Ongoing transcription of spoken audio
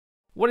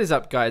What is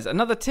up guys,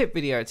 another tip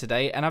video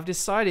today, and I've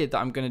decided that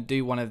I'm going to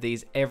do one of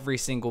these every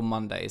single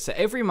Monday. So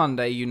every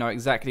Monday you know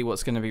exactly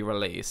what's going to be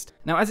released.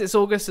 Now as it's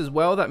August as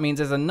well, that means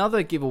there's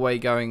another giveaway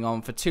going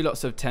on for 2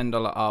 lots of $10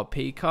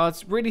 RP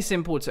cards. Really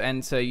simple to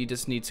enter, you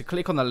just need to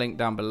click on the link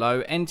down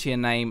below, enter your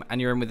name, and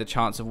you're in with a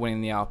chance of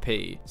winning the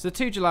RP. So the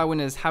 2 July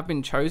winners have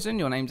been chosen,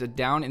 your names are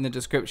down in the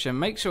description,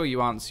 make sure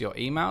you answer your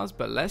emails,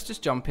 but let's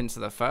just jump into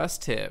the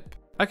first tip.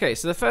 Okay,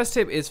 so the first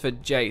tip is for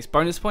Jace.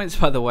 Bonus points,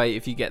 by the way,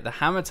 if you get the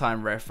Hammer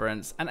Time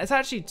reference. And it's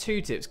actually 2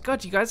 tips.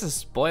 God, you guys are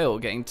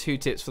spoiled getting 2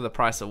 tips for the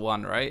price of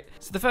 1, right?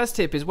 So the first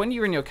tip is when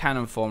you're in your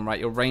cannon form, right,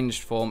 your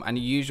ranged form, and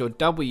you use your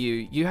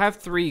W, you have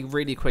 3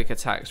 really quick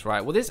attacks,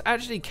 right? Well, this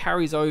actually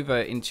carries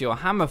over into your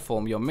hammer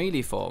form, your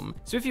melee form.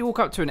 So if you walk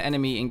up to an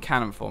enemy in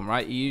cannon form,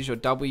 right, you use your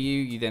W,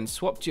 you then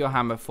swap to your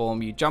hammer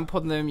form, you jump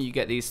on them, you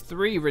get these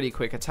 3 really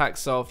quick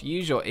attacks off,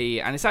 use your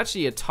E, and it's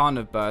actually a ton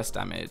of burst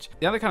damage.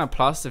 The other kind of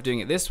plus of doing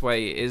it this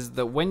way is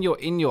that when you're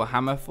in your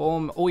hammer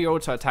form, all your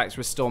auto attacks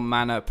restore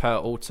mana per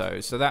auto,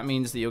 so that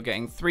means that you're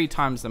getting 3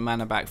 times the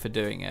mana back for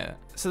doing it.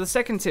 So the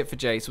second tip for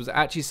Jace was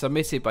actually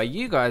submitted by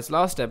you guys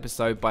last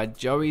episode by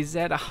Joey Z.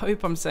 I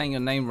hope I'm saying your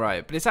name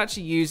right, but it's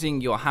actually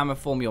using your hammer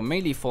form, your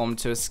melee form,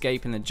 to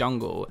escape in the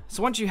jungle.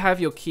 So once you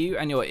have your Q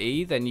and your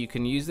E, then you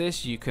can use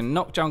this. You can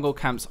knock jungle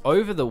camps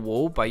over the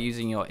wall by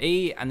using your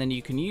E, and then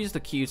you can use the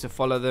Q to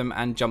follow them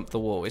and jump the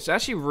wall. It's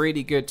actually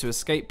really good to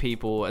escape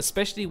people,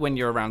 especially when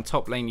you're around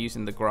top lane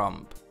using the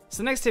Grump. So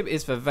the next tip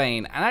is for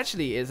Vayne, and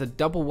actually it's a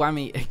double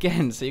whammy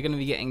again, so you're going to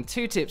be getting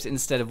 2 tips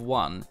instead of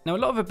 1. Now a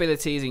lot of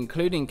abilities,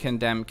 including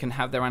Condemn, can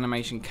have their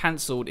animation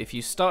cancelled if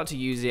you start to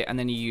use it and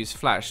then you use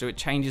Flash, so it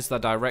changes the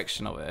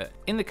direction of it.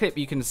 In the clip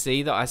you can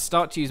see that I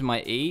start to use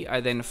my E,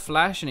 I then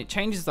Flash, and it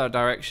changes the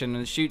direction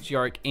and shoots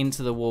Yorick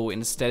into the wall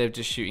instead of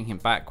just shooting him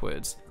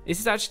backwards. This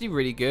is actually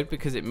really good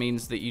because it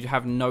means that you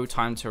have no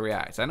time to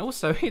react, and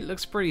also it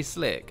looks pretty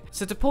slick.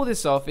 So to pull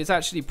this off, it's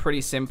actually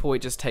pretty simple, it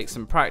just takes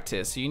some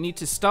practice. So you need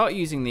to start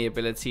using the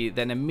ability,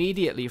 then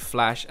immediately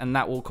flash, and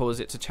that will cause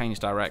it to change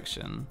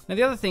direction. Now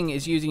the other thing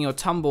is using your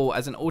tumble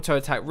as an auto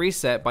attack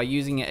reset by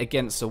using it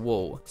against a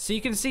wall. So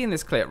you can see in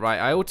this clip, right,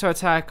 I auto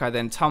attack, I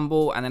then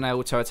tumble, and then I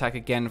auto attack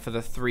again for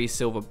the 3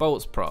 silver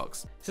bolts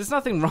procs. So there's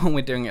nothing wrong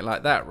with doing it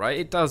like that, right?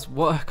 It does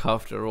work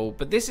after all,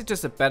 but this is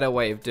just a better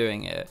way of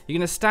doing it. You're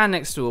going to stand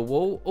next to a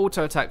wall,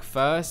 auto attack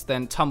first,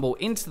 then tumble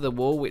into the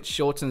wall, which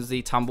shortens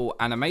the tumble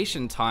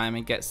animation time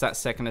and gets that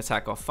second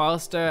attack off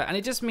faster, and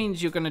it just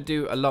means you're going to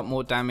do a lot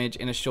more damage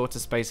in a shorter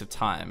space of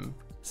time.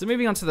 So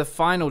moving on to the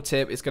final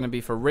tip is going to be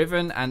for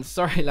Riven, and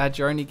sorry lad,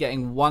 you're only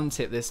getting 1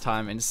 tip this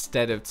time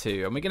instead of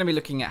 2, and we're going to be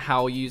looking at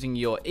how using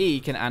your E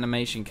can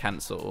animation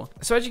cancel.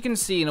 So as you can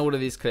see in all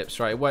of these clips,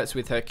 right, it works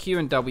with her Q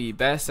and W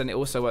best, and it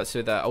also works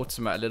with her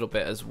ultimate a little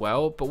bit as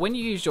well, but when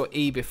you use your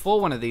E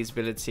before one of these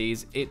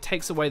abilities, it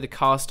takes away the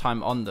cast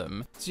time on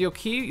them. So your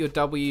Q, your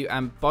W,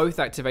 and both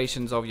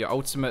activations of your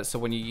ultimate, so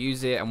when you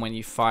use it and when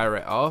you fire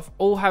it off,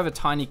 all have a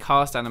tiny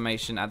cast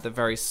animation at the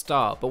very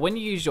start, but when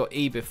you use your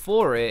E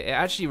before it, it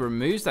actually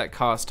removes that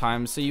cast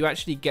time, so you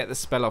actually get the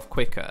spell off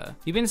quicker.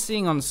 You've been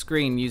seeing on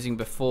screen using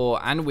before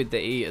and with the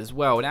E as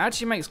well, and it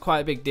actually makes quite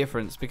a big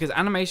difference because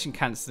animation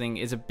cancelling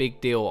is a big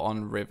deal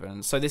on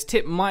Riven. So this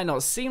tip might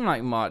not seem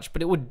like much,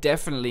 but it would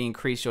definitely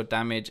increase your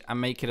damage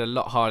and make it a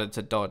lot harder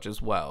to dodge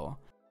as well.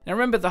 Now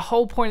remember, the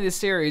whole point of this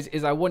series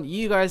is I want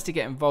you guys to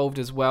get involved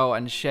as well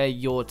and share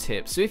your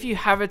tips. So if you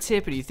have a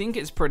tip and you think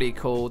it's pretty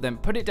cool, then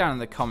put it down in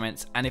the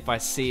comments, and if I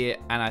see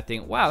it and I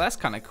think, wow, that's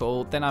kind of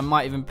cool, then I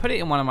might even put it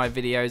in one of my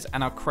videos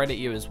and I'll credit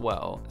you as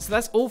well. So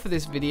that's all for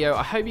this video.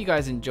 I hope you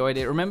guys enjoyed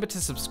it. Remember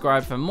to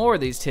subscribe for more of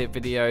these tip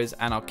videos,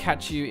 and I'll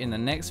catch you in the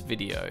next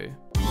video.